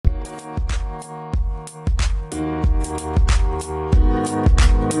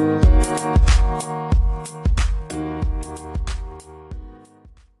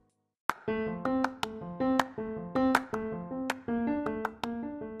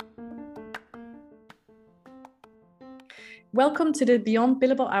Welcome to the Beyond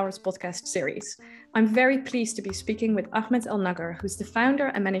Billable Hours podcast series. I'm very pleased to be speaking with Ahmed El-Nagar, who's the founder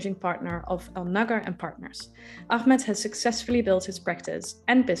and managing partner of El-Nagar & Partners. Ahmed has successfully built his practice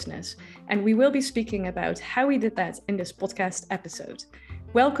and business, and we will be speaking about how he did that in this podcast episode.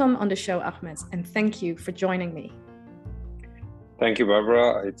 Welcome on the show, Ahmed, and thank you for joining me. Thank you,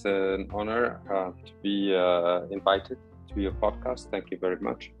 Barbara. It's an honor to be invited to your podcast. Thank you very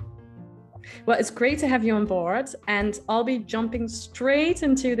much. Well, it's great to have you on board, and I'll be jumping straight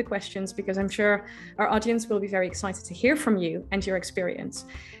into the questions because I'm sure our audience will be very excited to hear from you and your experience.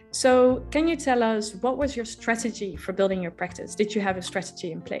 So can you tell us, what was your strategy for building your practice? Did you have a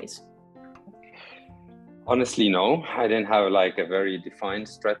strategy in place? Honestly, no. I didn't have like a very defined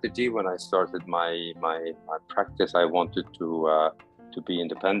strategy when I started my practice. I wanted to be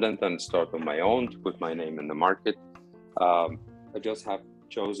independent and start on my own, to put my name in the market. I just have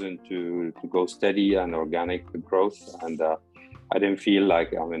chosen to go steady and organic growth, and I didn't feel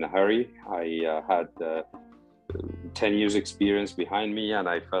like I'm in a hurry. I had 10 years experience behind me, and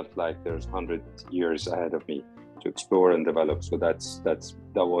I felt like there's 100 years ahead of me to explore and develop. So that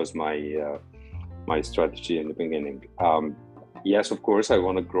was my strategy in the beginning. Yes, of course, I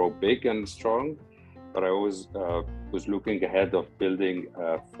want to grow big and strong, but I always was looking ahead of building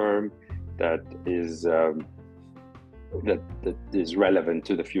a firm that is relevant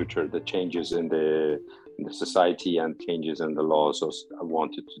to the future, the changes in the society and changes in the laws. So I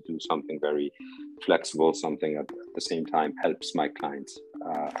wanted to do something very flexible, something at the same time helps my clients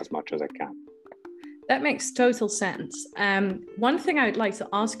as much as I can. That makes total sense. One thing I would like to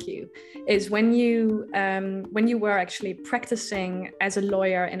ask you is when you were actually practicing as a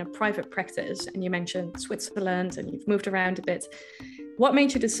lawyer in a private practice, and you mentioned Switzerland and you've moved around a bit, what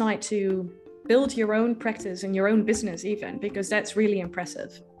made you decide to build your own practice and your own business even? Because that's really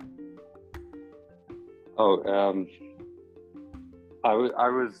impressive. I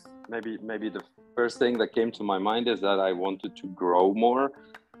was maybe the first thing that came to my mind is that I wanted to grow more.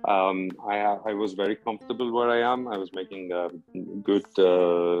 I was very comfortable where I am. I was making good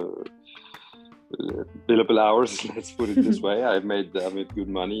billable hours, let's put it this way. I made good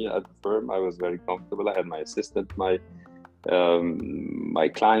money at the firm. I was very comfortable. I had my assistant, my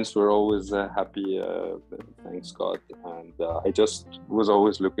clients were always happy, thanks God, and I just was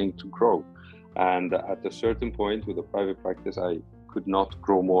always looking to grow. And at a certain point with the private practice, I could not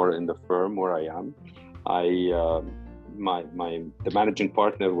grow more in the firm where I am. The managing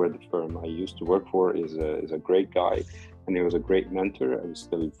partner where the firm I used to work for is a great guy, and he was a great mentor. I was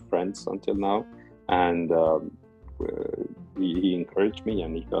still friends until now, and he encouraged me,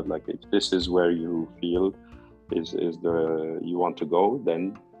 and he felt like, if this is where you feel you want to go,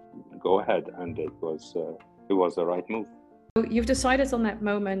 then go ahead. And it was the right move. So you've decided on that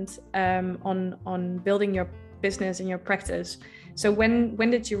moment on building your business and your practice. So when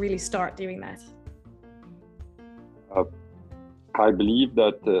did you really start doing that? I believe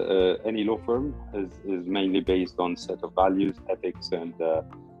that any law firm is mainly based on set of values, ethics, and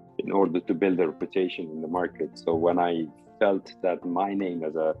in order to build a reputation in the market. So when I felt that my name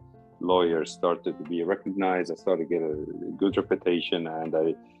as a lawyer started to be recognized, I started to get a good reputation, and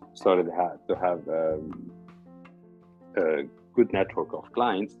I started to have a good network of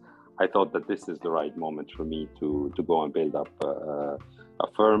clients. I thought that this is the right moment for me to go and build up a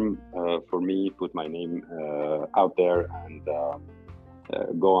firm for me, put my name out there, and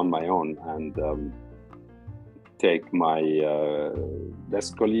go on my own, and take my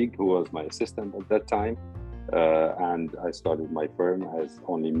desk colleague, who was my assistant at that time, and I started my firm as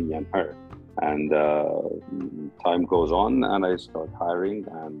only me and her. And time goes on, and I start hiring,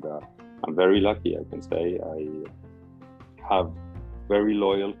 and I'm very lucky, I can say. I have very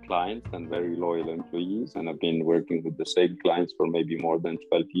loyal clients and very loyal employees, and I've been working with the same clients for maybe more than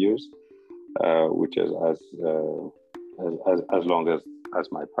 12 years, which is as long as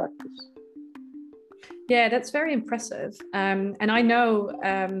my practice. Yeah, that's very impressive. And I know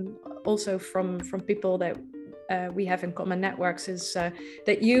also from people that we have in common networks is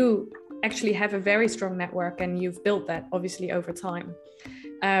that you actually have a very strong network, and you've built that obviously over time.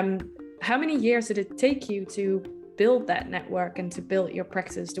 How many years did it take you to build that network and to build your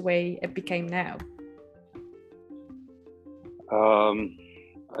practice the way it became now?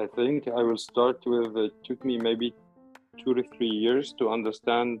 I think I will start with, it took me maybe 2 to 3 years to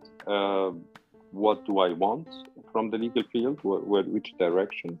understand what do I want from the legal field, which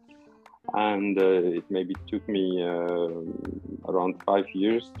direction. And it maybe took me around 5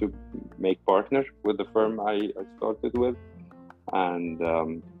 years to make partner with the firm I started with. And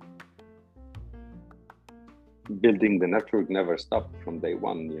building the network never stopped from day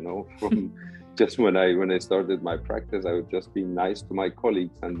one, you know. From just when I started my practice, I would just be nice to my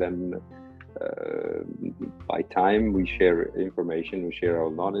colleagues, and then by time we share information, we share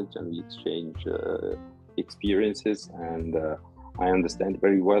our knowledge, and we exchange experiences. And I understand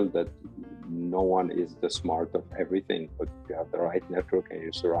very well that no one is the smart of everything, but if you have the right network and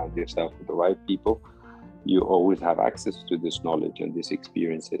you surround yourself with the right people, you always have access to this knowledge and these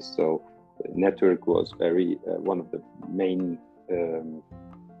experiences. So network was very one of the main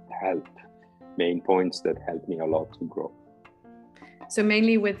main points that helped me a lot to grow. So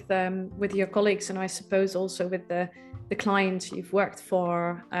mainly with your colleagues, and I suppose also with the clients you've worked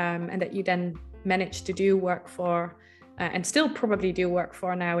for, and that you then managed to do work for, and still probably do work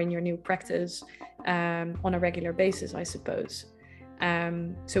for now in your new practice on a regular basis, I suppose.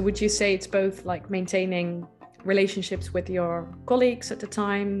 So would you say it's both like maintaining relationships with your colleagues at the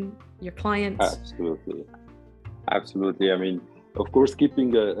time, your clients? Absolutely. I mean, of course,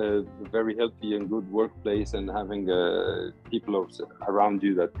 keeping a very healthy and good workplace and having people around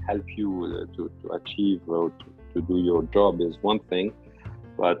you that help you to achieve or to do your job is one thing,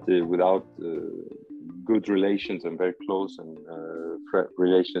 but without good relations and very close and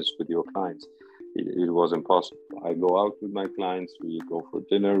relations with your clients, it was impossible. I go out with my clients, we go for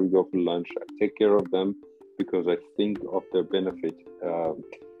dinner, we go for lunch, I take care of them because I think of their benefit.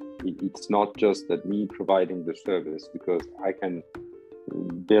 It's not just that me providing the service, because I can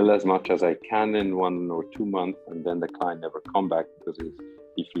bill as much as I can in 1 or 2 months, and then the client never come back because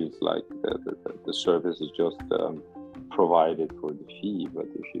he feels like the service is just provided for the fee. But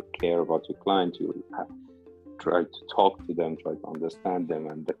if you care about your client, you try to talk to them, try to understand them,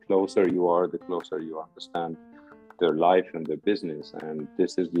 and the closer you are, the closer you understand their life and their business. And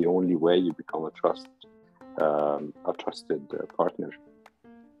this is the only way you become a trusted partner.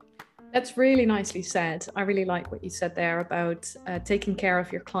 That's really nicely said. I really like what you said there about taking care of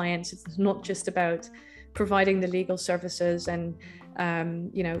your clients. It's not just about providing the legal services and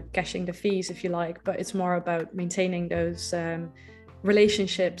cashing the fees, if you like, but it's more about maintaining those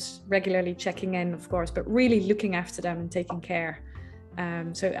relationships, regularly checking in, of course, but really looking after them and taking care.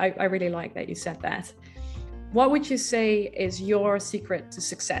 So I really like that you said that. What would you say is your secret to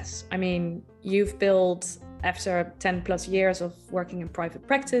success? I mean, you've built, after 10 plus years of working in private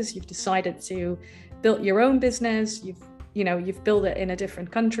practice, you've decided to build your own business. You've built it in a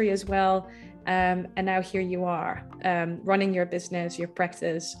different country as well. And now here you are, running your business, your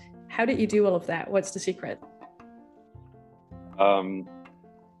practice. How did you do all of that? What's the secret?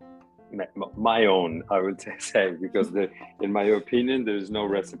 My own, I would say, because in my opinion, there is no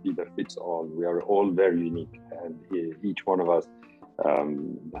recipe that fits all. We are all very unique, and each one of us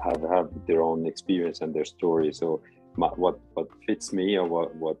have their own experience and their story. So what fits me or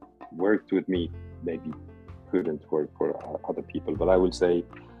what worked with me maybe couldn't work for other people. But I would say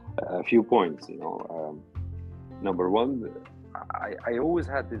a few points. Number one, I always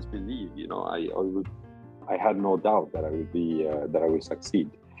had this belief. I had no doubt that I would succeed.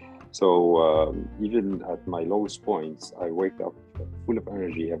 So even at my lowest points, I wake up full of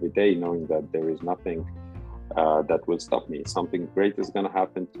energy every day, knowing that there is nothing that will stop me. Something great is going to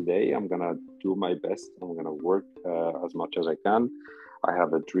happen today. I'm going to do my best. I'm going to work as much as I can. I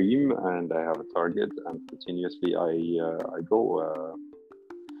have a dream and I have a target, and continuously I go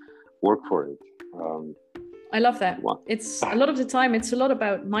work for it. I love that. It's a lot of the time, it's a lot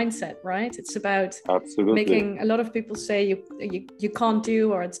about mindset, right? It's about making, a lot of people say you can't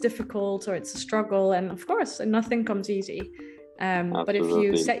do, or it's difficult, or it's a struggle. And of course, nothing comes easy. But if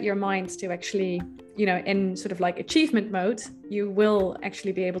you set your mind to actually, in sort of like achievement mode, you will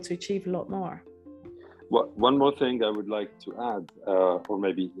actually be able to achieve a lot more. Well, one more thing I would like to add, or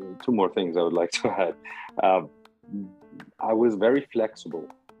maybe 2 more things I would like to add. I was very flexible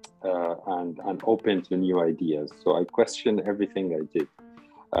and open to new ideas. So I question everything I did,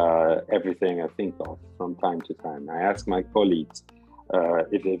 everything I think of from time to time. I ask my colleagues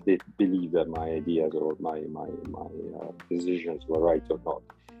if they believe that my ideas or my decisions were right or not.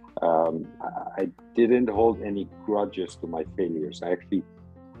 I didn't hold any grudges to my failures. I actually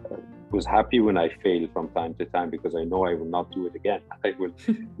was happy when I failed from time to time, because I know I will not do it again. I will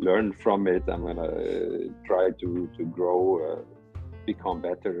learn from it. I'm going to try to grow, become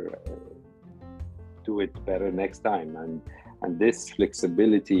better, do it better next time. And this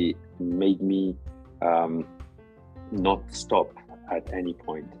flexibility made me not stop at any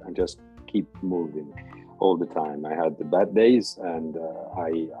point and just keep moving all the time. I had the bad days, and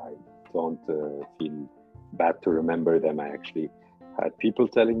I don't feel bad to remember them. I actually had people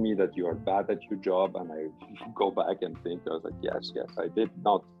telling me that you are bad at your job, and I go back and think, I was like, yes, I did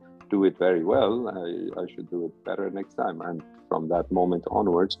not do it very well, I should do it better next time. And from that moment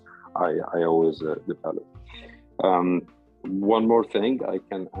onwards, I always develop. One more thing I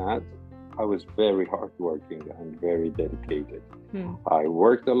can add, I was very hardworking and very dedicated. I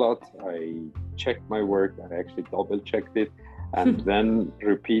worked a lot. I checked my work. I actually double checked it. And then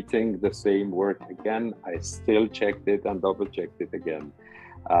repeating the same work again, I still checked it and double checked it again.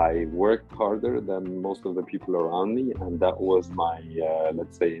 I worked harder than most of the people around me, and that was my,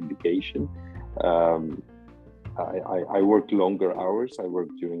 let's say, indication. I worked longer hours. I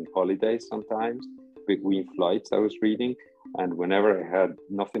worked during holidays sometimes, between flights I was reading. And whenever I had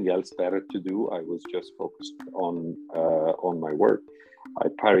nothing else better to do, I was just focused on my work. I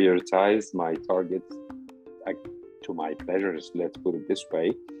prioritized my targets to my pleasures, let's put it this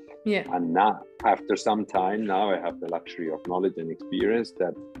way. Yeah. And now, after some time, now I have the luxury of knowledge and experience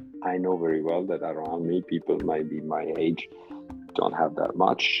that I know very well that around me, people might be my age, don't have that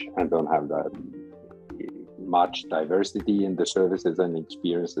much and don't have that much diversity in the services and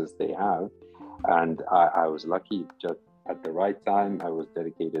experiences they have. And I was lucky, just at the right time, I was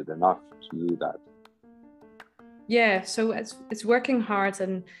dedicated enough to do that. Yeah, so it's working hard,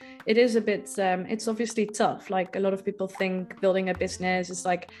 and it is a bit, it's obviously tough. Like a lot of people think building a business is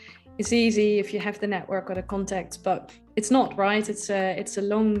like, it's easy if you have the network or the contacts, but it's not, right? It's a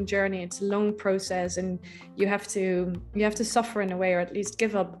long journey, it's a long process, and you have to suffer in a way, or at least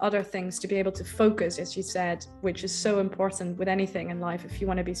give up other things to be able to focus, as you said, which is so important with anything in life. If you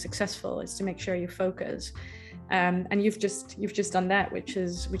want to be successful, is to make sure you focus. And you've just done that, which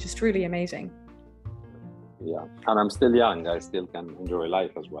is truly amazing. Yeah, and I'm still young. I still can enjoy life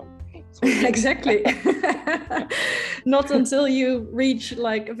as well. So, yeah. Exactly. Not until you reach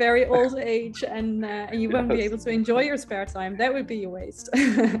like a very old age, and you won't be able to enjoy your spare time. That would be a waste.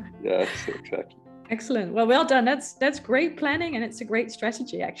 Yes, exactly. Excellent. Well done. That's great planning, and it's a great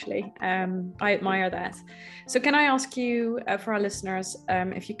strategy, actually. I admire that. So can I ask you, for our listeners,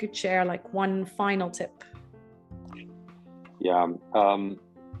 if you could share like one final tip? Yeah,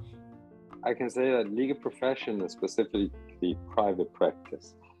 I can say that legal profession, specifically private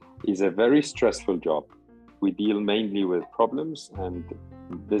practice, is a very stressful job. We deal mainly with problems and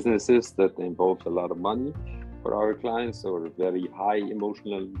businesses that involve a lot of money for our clients, or very high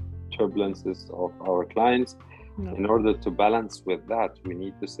emotional turbulences of our clients. No. In order to balance with that, we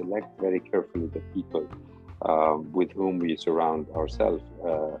need to select very carefully the people with whom we surround ourselves,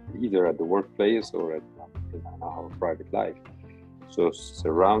 either at the workplace or in our private life. So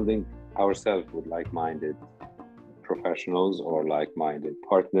surrounding ourselves with like-minded professionals or like-minded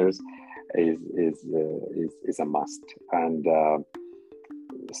partners is a must. And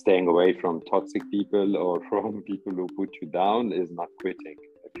staying away from toxic people or from people who put you down is not quitting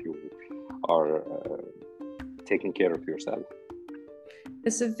if you are taking care of yourself.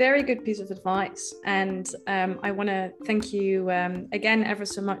 It's a very good piece of advice, and I want to thank you again ever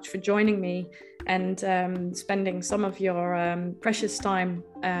so much for joining me and spending some of your precious time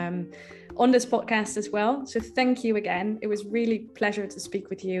on this podcast as well. So thank you again. It was really a pleasure to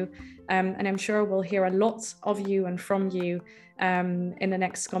speak with you, and I'm sure we'll hear a lot of you and from you in the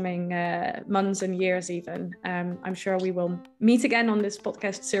next coming months and years even. I'm sure we will meet again on this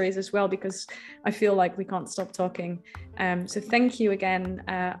podcast series as well, because I feel like we can't stop talking. So thank you again,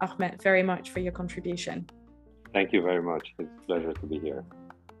 Ahmet, very much for your contribution. Thank you very much. It's a pleasure to be here.